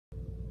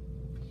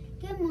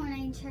Good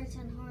morning,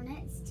 Churchland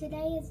Hornets.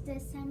 Today is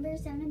December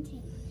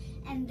 17th,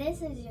 and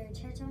this is your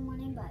Churchland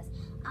Morning Buzz.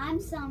 I'm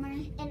Summer.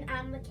 And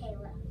I'm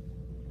Michaela.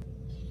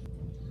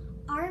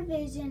 Our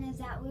vision is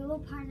that we will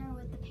partner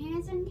with the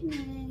parents and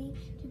community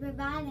to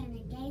provide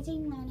an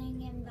engaging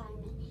learning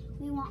environment.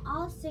 We want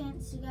all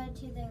students to go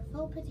to their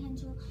full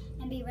potential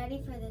and be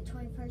ready for the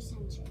 21st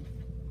century.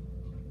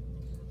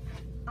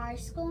 Our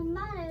school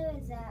motto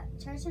is that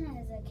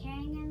Churchland is a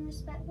caring and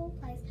respectful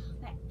place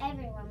where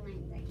everyone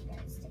learns and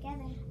grows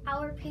together.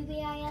 Our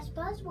PBIS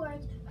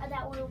buzzwords are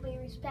that we will be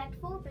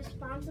respectful,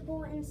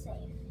 responsible, and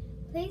safe.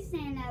 Please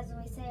stand as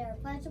we say our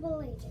Pledge of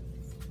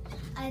Allegiance.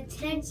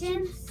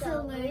 Attention,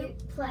 salute,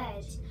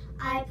 pledge.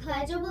 I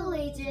pledge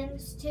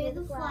allegiance to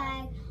the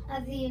flag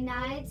of the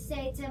United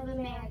States of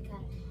America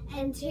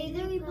and to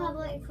the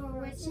republic for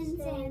which it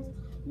stands,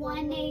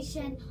 one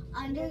nation,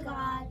 under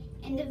God,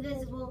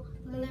 indivisible,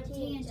 with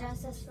liberty and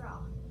justice for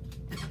all.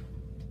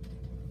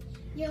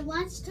 Your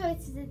lunch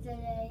choices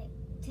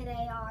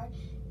today are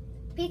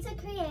pizza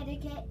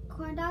creator kit,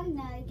 corn dog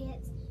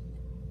nuggets,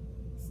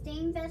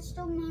 steamed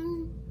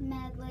vegetable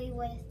medley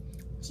with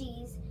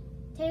cheese,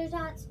 tater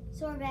tots,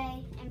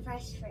 sorbet, and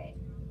fresh fruit.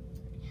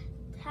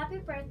 Happy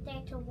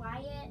birthday to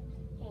Wyatt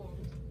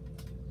and...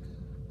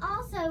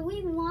 Also,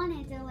 we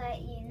wanted to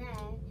let you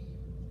know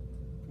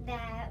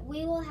that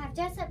we will have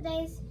dress-up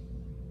days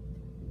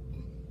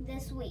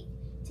this week.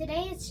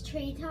 Today is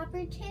Tree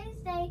Topper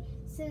Tuesday,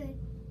 so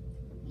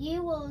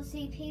you will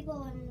see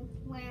people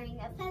wearing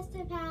a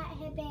festive hat,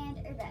 headband,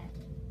 or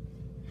both.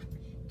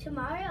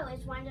 Tomorrow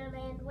is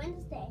Wonderland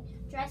Wednesday.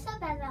 Dress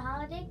up as a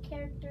holiday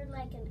character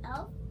like an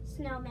elf,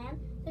 snowman,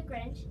 the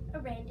Grinch, a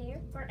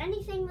reindeer, or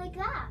anything like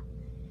that.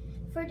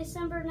 For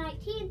December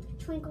 19th,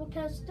 Twinkle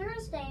Toes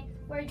Thursday,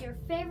 wear your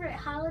favorite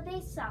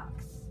holiday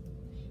socks.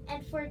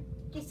 And for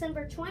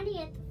December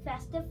 20th,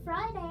 Festive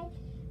Friday,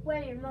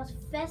 wear your most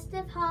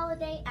festive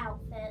holiday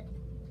outfit.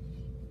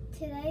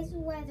 Today's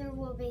weather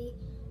will be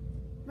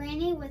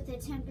rainy with a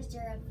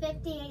temperature of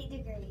 58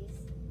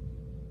 degrees.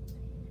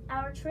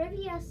 Our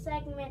trivia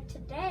segment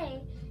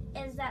today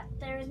is that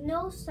there is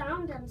no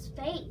sound in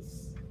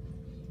space.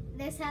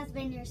 This has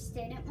been your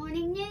Student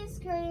Morning News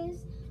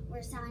Cruise.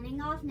 We're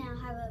signing off now.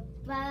 Have a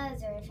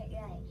buzzerific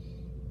day.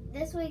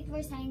 This week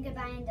we're saying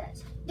goodbye in Dutch.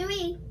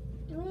 Doei!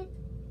 Do it.